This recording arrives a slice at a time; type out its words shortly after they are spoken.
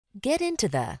Get into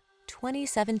the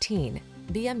 2017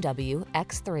 BMW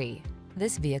X3.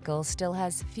 This vehicle still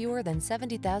has fewer than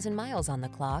 70,000 miles on the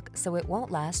clock, so it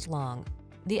won't last long.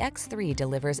 The X3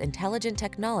 delivers intelligent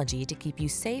technology to keep you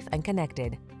safe and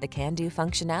connected, the can-do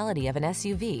functionality of an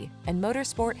SUV, and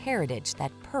motorsport heritage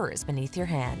that purrs beneath your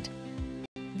hand.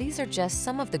 These are just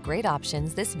some of the great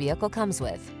options this vehicle comes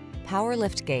with: power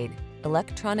liftgate,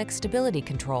 electronic stability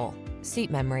control, seat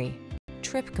memory,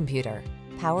 trip computer,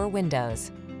 power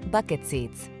windows, bucket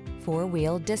seats,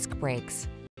 four-wheel disc brakes,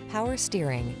 power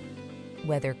steering.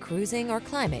 Whether cruising or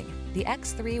climbing, the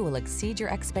X3 will exceed your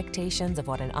expectations of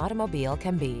what an automobile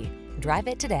can be. Drive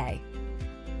it today.